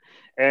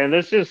And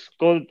let's just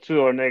go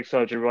to our next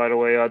subject right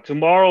away.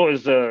 Tomorrow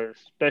is a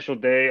special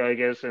day, I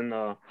guess, and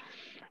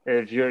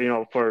if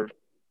you're, for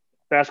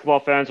basketball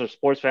fans or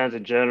sports fans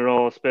in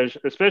general,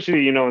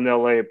 especially in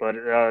LA. But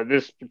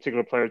this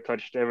particular player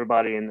touched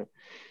everybody in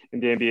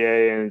the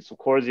NBA, and it's of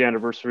course the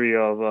anniversary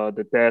of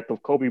the death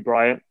of Kobe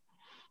Bryant.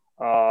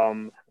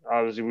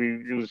 Obviously,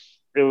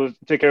 it was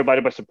took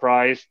everybody by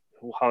surprise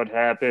how it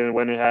happened,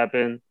 when it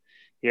happened.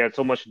 He had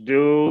so much to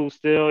do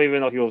still,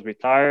 even though he was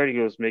retired. He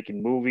was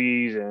making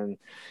movies and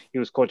he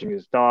was coaching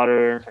his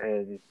daughter,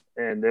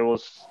 and it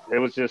was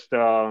just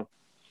a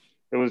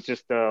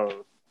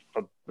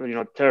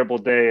terrible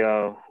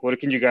day. What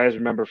can you guys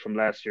remember from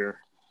last year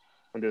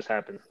when this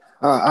happened?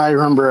 I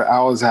remember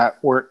I was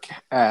at work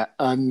at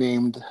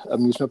unnamed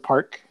amusement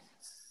park,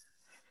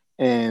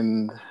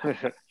 and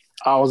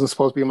I wasn't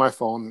supposed to be on my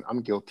phone.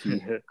 I'm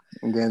guilty.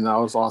 And then I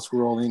was all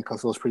scrolling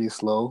because it was pretty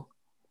slow.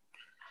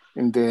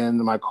 And then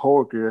my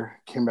coworker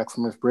came back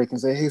from his break and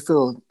said, "Hey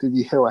Phil, did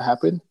you hear what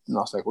happened?" And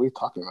I was like, "What are you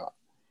talking about?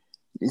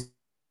 Did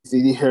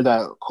you hear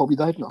that Kobe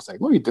died?" And I was like,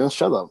 "No, you didn't.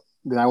 Shut up."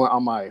 Then I went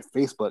on my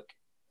Facebook.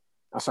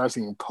 I started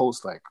seeing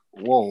posts like,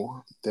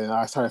 "Whoa!" Then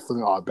I started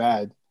feeling all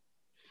bad.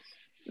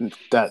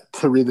 That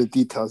to read the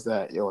details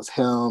that it was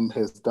him,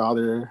 his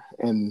daughter,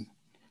 and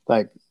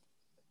like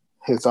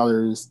his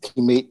daughter's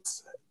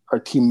teammates or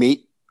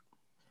teammate.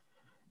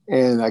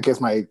 And I guess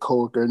my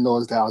coworker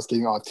knows that I was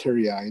getting all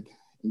teary eyed.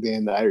 And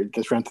then I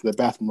just ran to the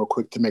bathroom real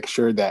quick to make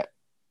sure that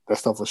that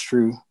stuff was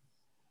true.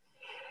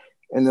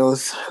 And it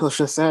was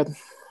just sad. It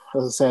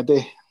was a sad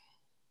day.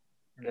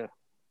 Yeah,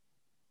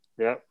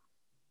 yeah,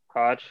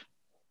 Hodge.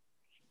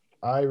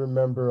 I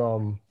remember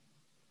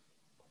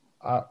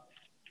I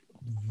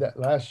that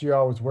last year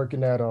I was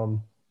working at a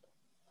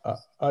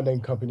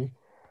unnamed company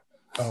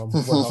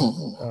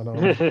warehouse,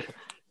 and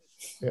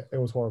it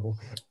was horrible.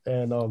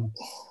 And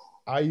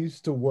I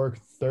used to work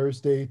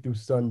Thursday through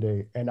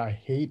Sunday, and I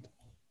hate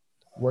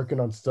working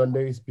on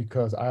Sundays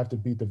because I have to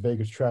beat the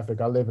Vegas traffic.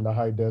 I live in the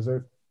high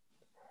desert,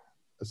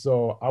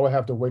 so I would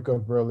have to wake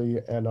up early,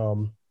 and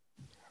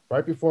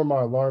right before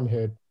my alarm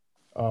hit,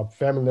 a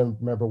family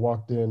member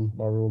walked in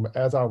my room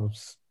as I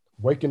was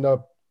waking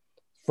up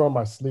from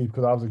my sleep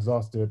because I was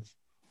exhausted.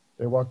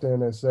 They walked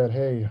in and said,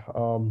 "Hey,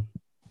 um,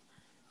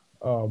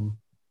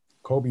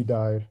 Kobe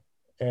died,"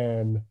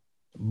 and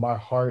my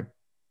heart,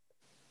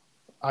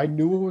 I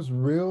knew it was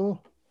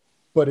real,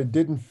 but it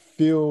didn't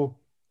feel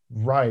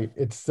right.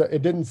 It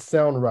didn't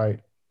sound right.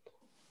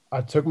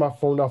 I took my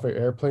phone off of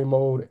airplane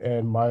mode,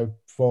 and my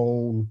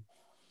phone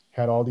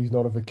had all these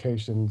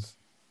notifications,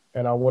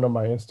 and I went on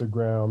my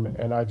Instagram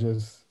and I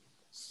just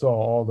saw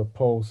all the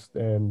posts,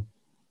 and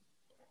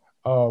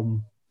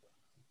um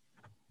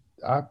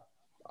I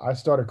I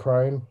started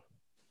crying.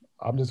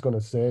 I'm just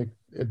gonna say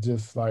it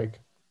just like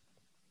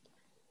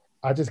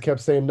I just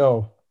kept saying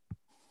no.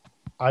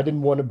 I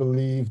didn't want to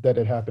believe that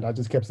it happened. I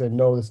just kept saying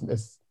no.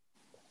 It's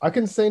I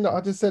couldn't say no.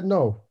 I just said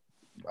no.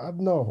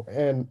 No.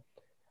 And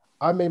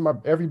I made my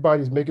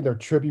everybody's making their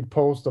tribute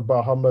post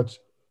about how much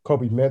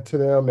Kobe meant to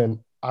them, and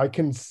I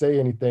couldn't say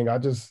anything. I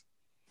just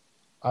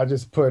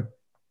put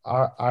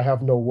I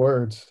have no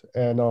words.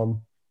 And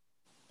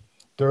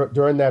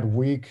during that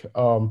week,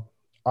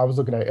 I was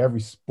looking at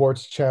every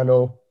sports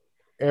channel,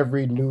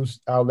 every news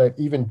outlet,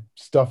 even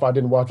stuff I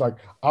didn't watch. Like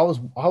I was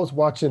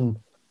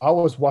watching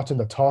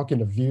The Talk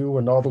and The View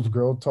and all those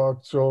girl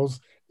talk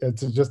shows. And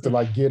to just to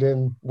like get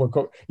in what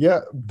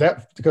yeah,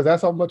 that because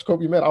that's how much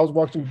Kobe meant. I was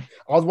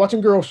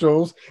watching girl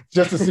shows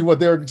just to see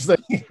what they were saying.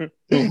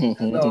 And,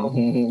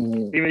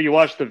 Even you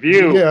watched The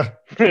View. yeah,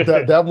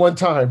 that one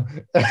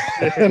time.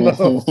 and,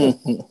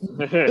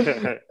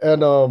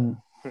 and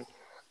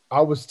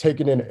I was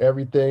taking in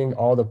everything,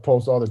 all the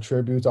posts, all the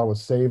tributes. I would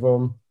save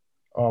them.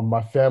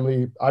 My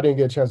family, I didn't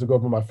get a chance to go,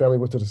 but my family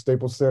went to the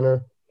Staples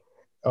Center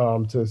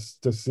to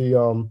see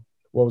what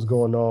was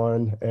going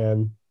on,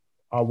 and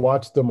I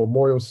watched the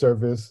memorial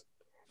service,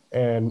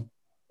 and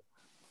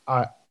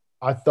I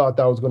I thought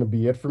that was going to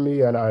be it for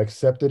me, and I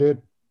accepted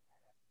it.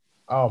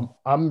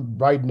 I'm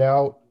right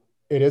now.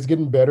 It is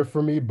getting better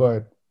for me,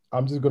 but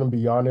I'm just going to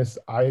be honest.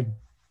 I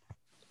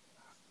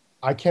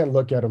can't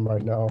look at him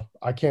right now.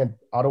 I can't.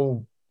 I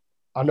don't.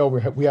 I know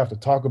we have to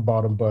talk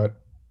about him, but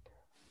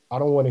I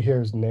don't want to hear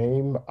his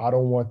name. I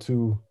don't want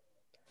to.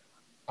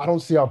 I don't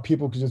see how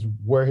people could just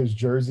wear his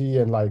jersey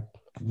and like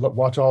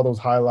watch all those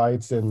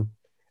highlights and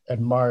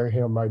admire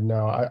him right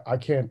now. I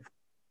can't.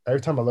 Every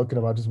time I look at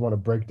him, I just want to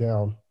break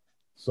down.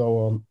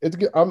 So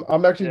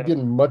I'm actually Yeah,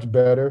 getting much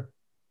better.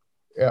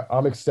 Yeah,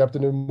 I'm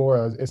accepting it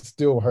more. It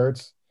still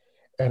hurts,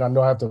 and I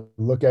know I have to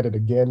look at it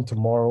again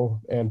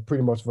tomorrow and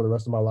pretty much for the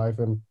rest of my life.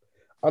 And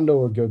I know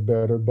it'll get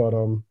better, but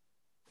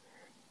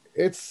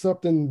it's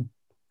something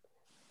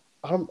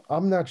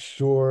I'm not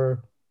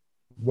sure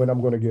when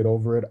I'm going to get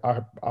over it.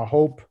 I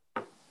hope.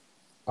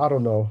 I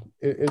don't know.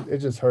 It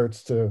just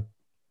hurts to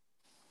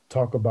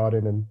talk about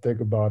it and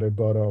think about it,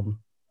 but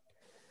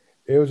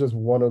it was just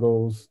one of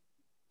those.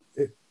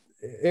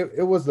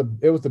 It was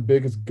the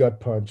biggest gut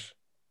punch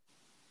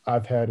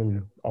I've had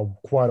in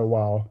quite a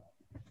while,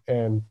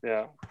 and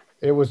yeah.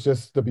 it was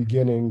just the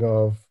beginning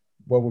of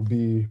what would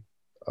be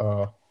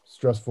a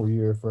stressful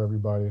year for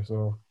everybody.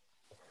 So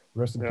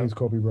rest in Yeah. peace,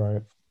 Kobe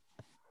Bryant.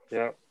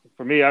 Yeah.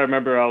 For me, I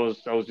remember I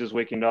was just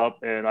waking up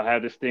and I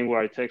had this thing where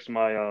I text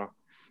my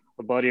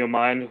a buddy of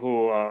mine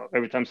who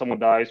every time someone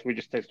dies, we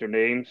just text their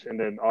names, and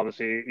then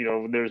obviously,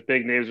 there's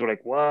big names. We're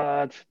like,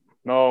 what?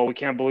 No, we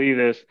can't believe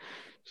this.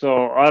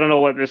 So I don't know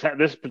what this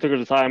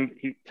particular time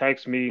he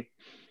texts me,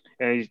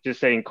 and he's just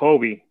saying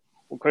Kobe,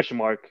 question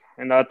mark,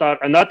 and I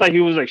thought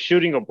he was like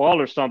shooting a ball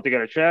or something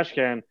at a trash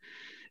can,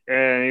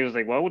 and he was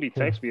like, why would he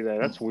text me that?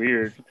 That's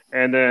weird.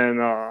 And then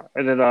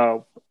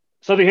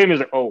something hit me, was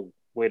like, oh,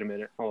 wait a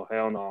minute, oh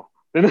hell no.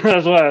 Then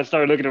that's why I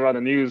started looking around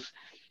the news,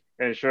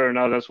 and sure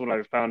enough, that's what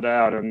I found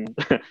out. And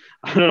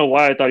I don't know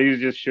why I thought he was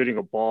just shooting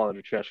a ball at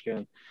a trash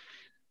can.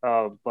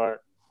 But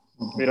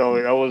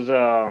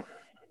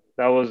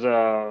that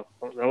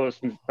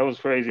was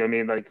crazy. I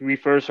mean, like we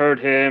first heard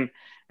him,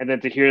 and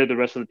then to hear the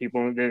rest of the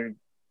people, and then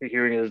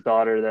hearing his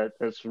daughter, that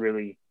was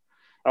really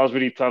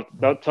tough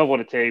one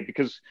to take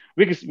because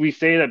we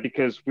say that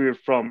because we're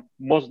from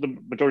most of the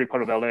majority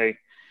part of LA,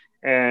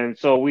 and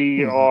so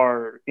we Mhm.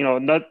 are,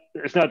 not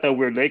it's not that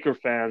we're Laker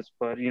fans,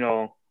 but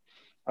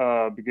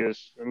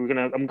because I'm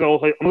gonna go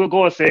ahead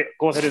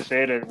and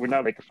say that we're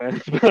not Laker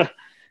fans, but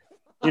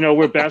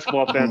we're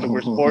basketball fans and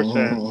we're sports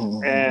fans,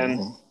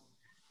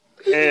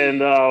 and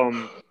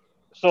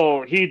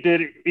so he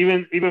did,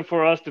 even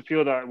for us to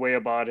feel that way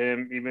about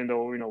him, even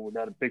though we're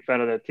not a big fan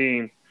of that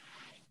team.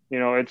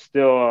 It's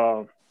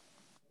still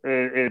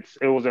it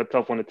was a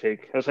tough one to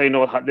take. That's how you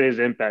know his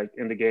impact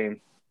in the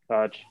game,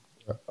 Dodge.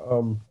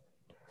 Um,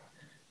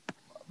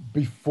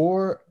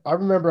 Before I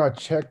remember, I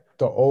checked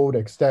the old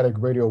Ecstatic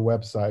Radio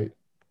website,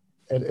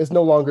 and it's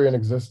no longer in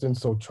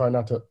existence. So try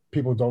not to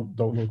people don't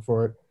look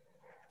for it.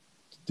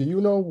 Do you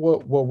know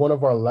what one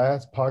of our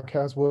last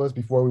podcasts was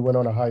before we went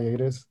on a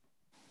hiatus?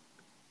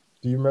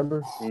 Do you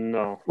remember?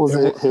 No. Was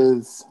It it was.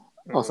 his?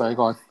 Oh, Uh, sorry,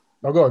 go on.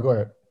 No, go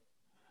ahead.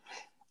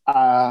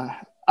 I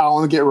don't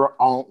want to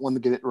I don't want to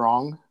get it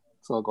wrong,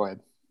 so go ahead.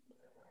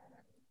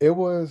 It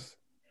was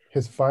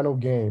his final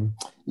game.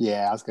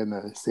 Yeah, I was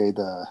gonna say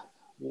the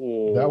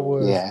That oh,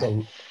 was yeah.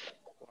 the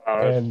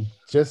wow, and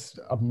just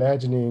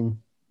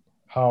imagining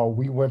how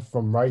we went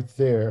from right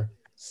there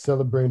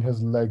celebrating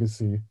his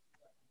legacy,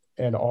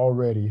 and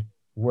already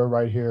we're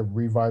right here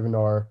reviving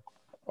our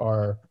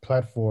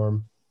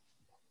platform,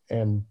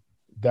 and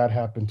that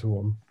happened to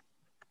him.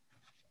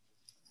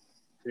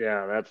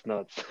 yeah, that's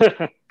nuts.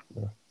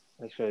 Yeah.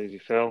 That's crazy,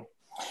 Phil.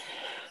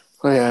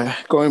 Oh yeah,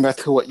 going back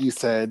to what you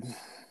said,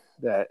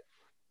 that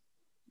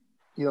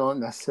you don't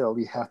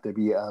necessarily have to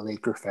be a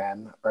Laker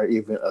fan or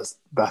even a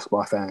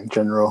basketball fan in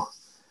general.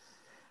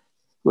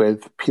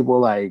 With people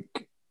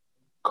like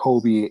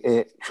Kobe,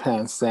 it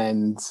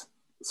transcends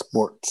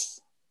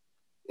sports.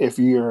 If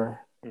you're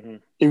Hmm.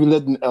 if you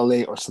lived in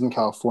LA or Southern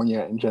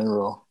California in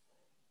general,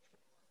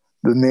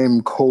 the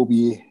name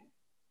Kobe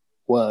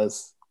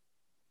was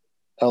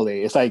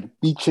LA. It's like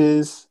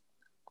beaches,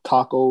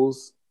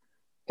 tacos,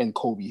 and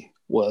Kobe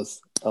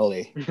was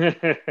LA.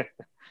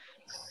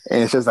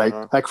 And it's just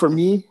Uh-huh. like for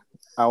me,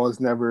 I was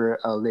never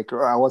a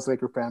Laker. I was a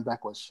Laker fan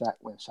back when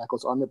Shaq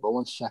was on it, but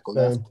once Shaq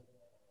left, Same.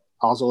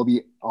 I was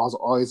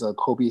always a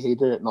Kobe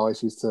hater and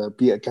always used to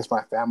be against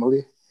my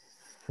family.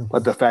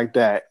 But the fact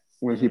that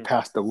when he Hmm.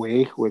 passed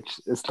away,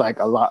 which is like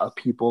a lot of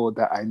people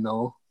that I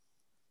know,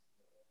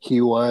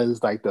 he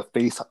was like the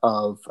face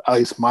of at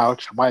least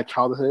my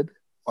childhood.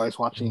 Always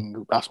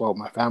watching basketball with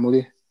my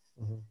family,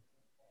 Mhm.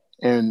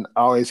 and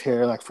I always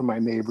hear like from my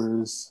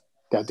neighbors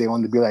that they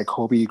want to be like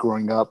Kobe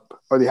growing up,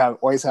 or they have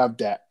always have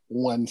that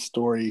one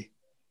story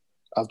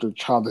of their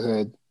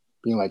childhood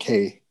being like,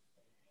 "Hey,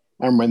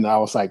 I remember when I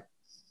was like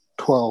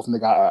 12 and they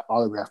got an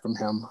autograph from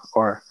him,"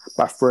 or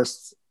my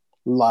first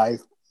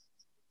live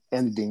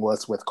ending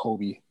was with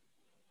Kobe.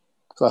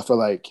 So I feel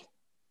like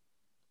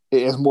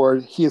it is more.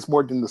 He is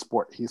more than the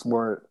sport. He's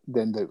more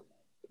than the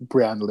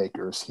brand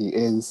Lakers. He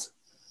is,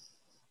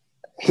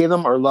 hate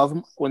him or love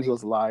him when he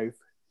was alive.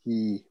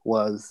 He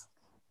was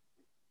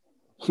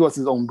he was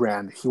his own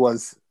brand. He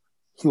was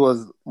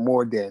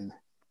more than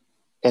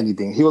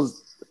anything. Yeah.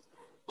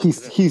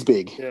 He's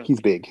big. Yeah.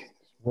 He's big.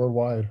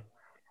 Worldwide.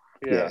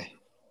 Yeah. Yeah.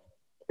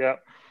 Yeah.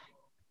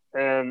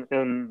 And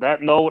in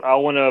that note, I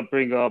want to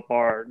bring up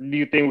our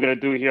new thing we're gonna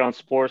do here on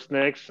Sports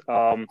Next.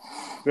 We're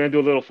gonna do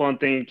a little fun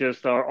thing,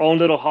 just our own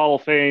little Hall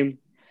of Fame,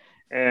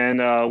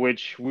 and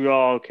which we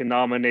all can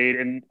nominate.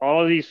 And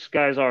all of these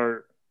guys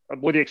are,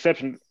 with the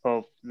exception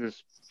of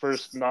this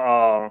first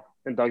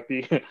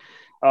inductee,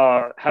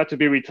 have to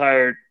be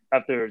retired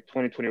after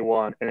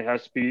 2021, and it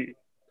has to be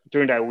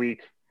during that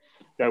week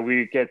that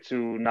we get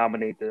to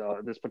nominate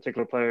this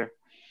particular player.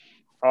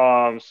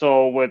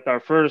 So with our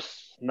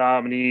first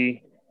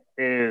nominee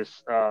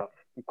is, of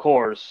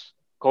course,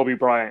 Kobe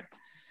Bryant.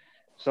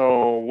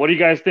 So what do you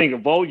guys think?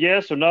 Vote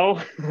yes or no?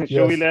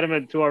 Should we Yes. let him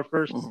into our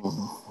first?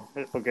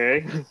 Mhm.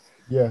 Okay,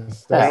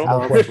 Yes. That's Yeah, Phil.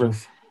 no question.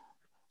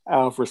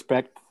 out of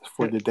respect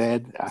for the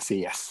dead, I say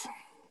yes.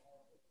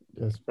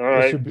 Yes. All It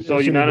right. should be. So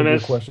It shouldn't even be a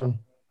unanimous. question.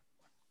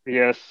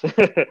 Yes.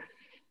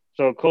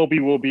 So Kobe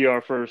will be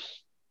our first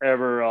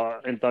ever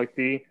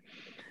inductee.